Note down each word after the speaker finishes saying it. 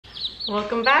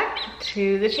Welcome back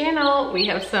to the channel. We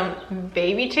have some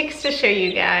baby chicks to show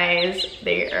you guys.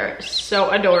 They are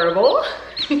so adorable.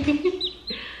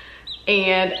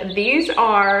 And these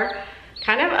are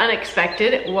kind of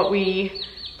unexpected. What we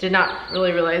did not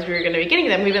really realize we were going to be getting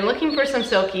them. We've been looking for some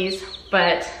silkies,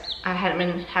 but I hadn't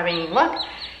been having any luck.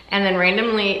 And then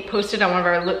randomly posted on one of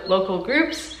our local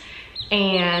groups,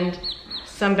 and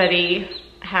somebody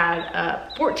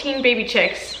had 14 baby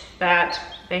chicks that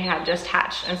they had just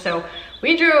hatched. And so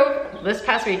we drove this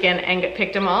past weekend and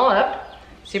picked them all up.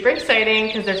 Super exciting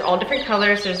because there's all different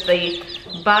colors. There's the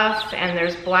buff and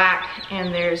there's black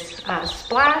and there's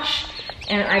splash.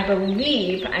 And I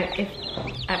believe,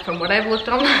 from what I've looked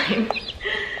online,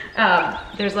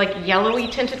 there's like yellowy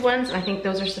tinted ones, and I think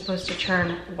those are supposed to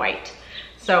turn white.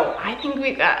 So I think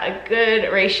we've got a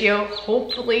good ratio.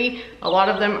 Hopefully a lot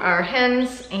of them are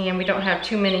hens and we don't have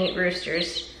too many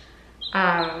roosters.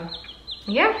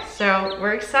 Yeah, so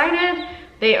we're excited.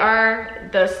 They are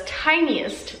the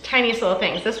tiniest little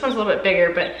things. This one's a little bit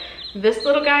bigger, but this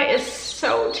little guy is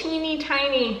so teeny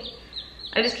tiny.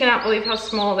 I just cannot believe how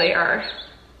small they are.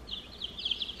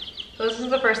 So this is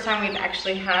the first time we've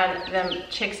actually had them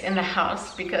chicks in the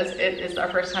house, because it is our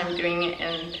first time doing it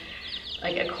in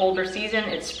like a colder season.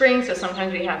 It's spring, so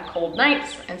sometimes we have cold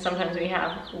nights and sometimes we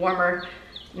have warmer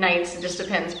nights. It just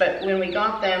depends. But when we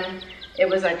got them, it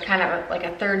was a kind of like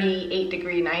a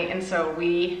 38-degree night, and so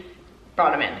we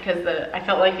brought them in because I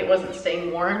felt like it wasn't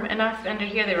staying warm enough under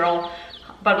here. They were all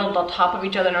bundled on top of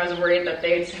each other, and I was worried that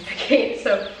they would suffocate.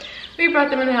 So we brought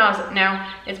them in the house.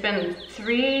 Now it's been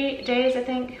 3 days, I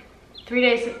think, 3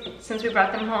 days since we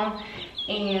brought them home,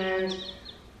 and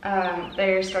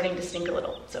they're starting to stink a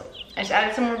little. So I just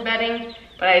added some more bedding,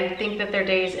 but I think that their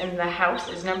days in the house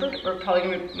is numbered. We're probably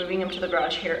gonna be moving them to the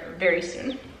garage here very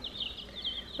soon.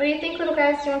 What do you think, little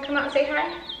guys? Do you want to come out and say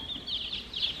hi?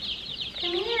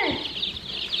 Come here.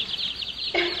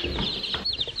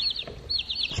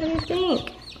 What do you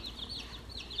think?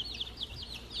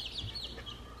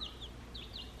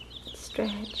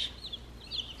 Stretch.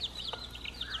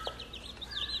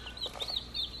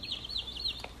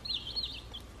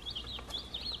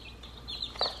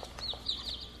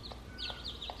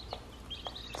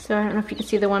 So I don't know if you can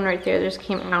see the one right there that just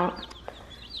came out.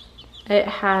 It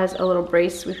has a little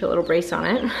brace. We put a little brace on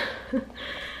it.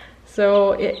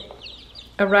 So it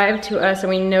arrived to us and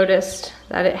we noticed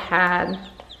that it had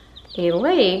a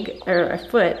leg or a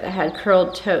foot that had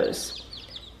curled toes.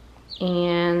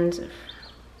 And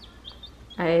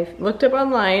I looked up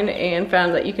online and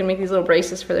found that you can make these little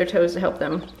braces for their toes to help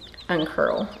them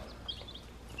uncurl.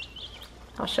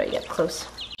 I'll show you up close.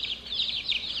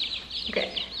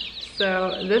 Okay,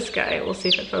 so this guy, we'll see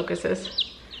if it focuses,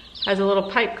 has a little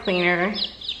pipe cleaner.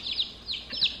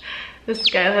 This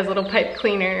guy has a little pipe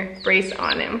cleaner brace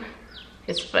on him.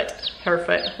 His foot, her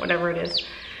foot, whatever it is.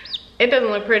 It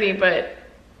doesn't look pretty, but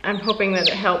I'm hoping that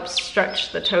it helps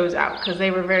stretch the toes out because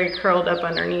they were very curled up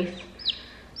underneath.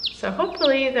 So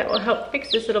hopefully that will help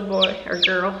fix this little boy or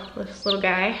girl, this little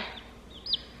guy.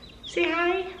 Say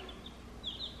hi.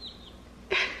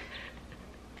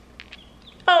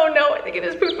 Oh no, I think it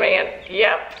just pooped my hand.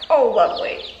 Yep, oh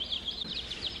lovely.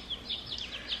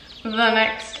 The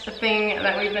next thing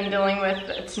that we've been dealing with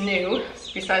that's new,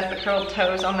 besides the curled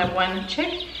toes on the one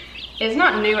chick, is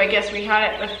not new. I guess we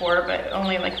had it before, but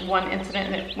only like one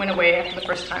incident and it went away after the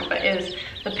first time, but is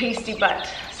the pasty butt.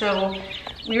 So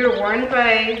we were warned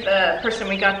by the person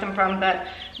we got them from that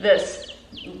this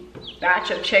batch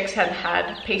of chicks had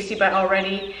had pasty butt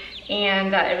already,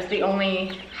 and that it was the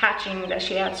only hatching that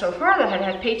she had so far that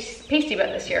had pasty butt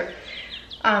this year.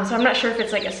 So I'm not sure if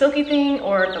it's like a silky thing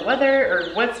or the weather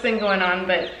or what's been going on,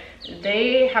 but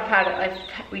they have had,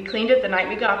 we cleaned it the night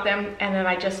we got them, and then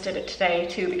I just did it today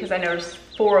too because I noticed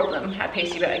 4 of them had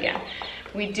pasty butt again.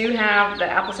 We do have the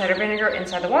apple cider vinegar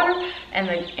inside the water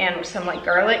and some like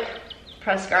garlic,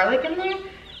 pressed garlic in there.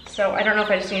 So I don't know if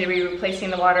I just need to be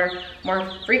replacing the water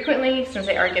more frequently since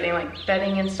they are getting like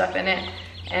bedding and stuff in it,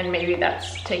 and maybe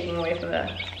that's taking away from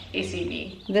the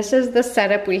ACV. This is the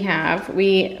setup we have.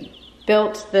 We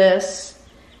built this,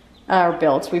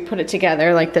 we put it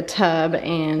together like the tub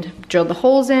and drilled the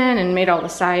holes in and made all the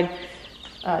side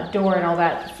door and all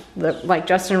that, like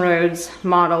Justin Rhodes'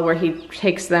 model where he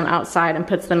takes them outside and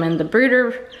puts them in the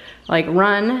brooder like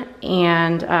run,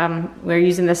 and we're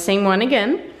using the same one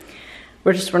again.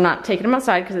 We're not taking them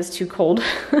outside because it's too cold.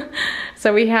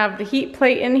 So we have the heat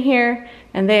plate in here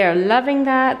and they are loving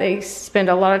that. They spend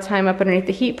a lot of time up underneath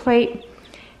the heat plate.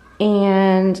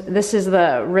 And this is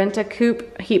the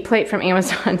Rent-A-Coop heat plate from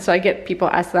Amazon. So I get people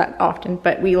ask that often,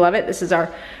 but we love it. This is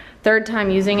our 3rd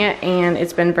time using it and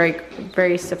it's been very,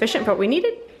 very sufficient for what we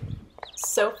needed.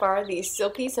 So far, these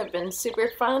silkies have been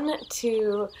super fun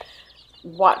to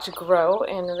watch grow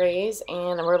and raise,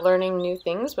 and we're learning new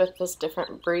things with this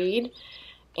different breed.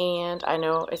 And I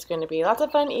know it's going to be lots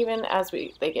of fun even as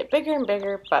they get bigger and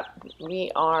bigger, but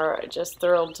we are just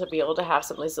thrilled to be able to have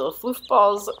some of these little floof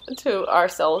balls to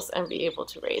ourselves and be able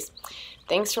to raise.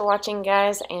 Thanks for watching,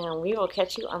 guys, and we will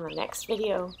catch you on the next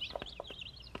video.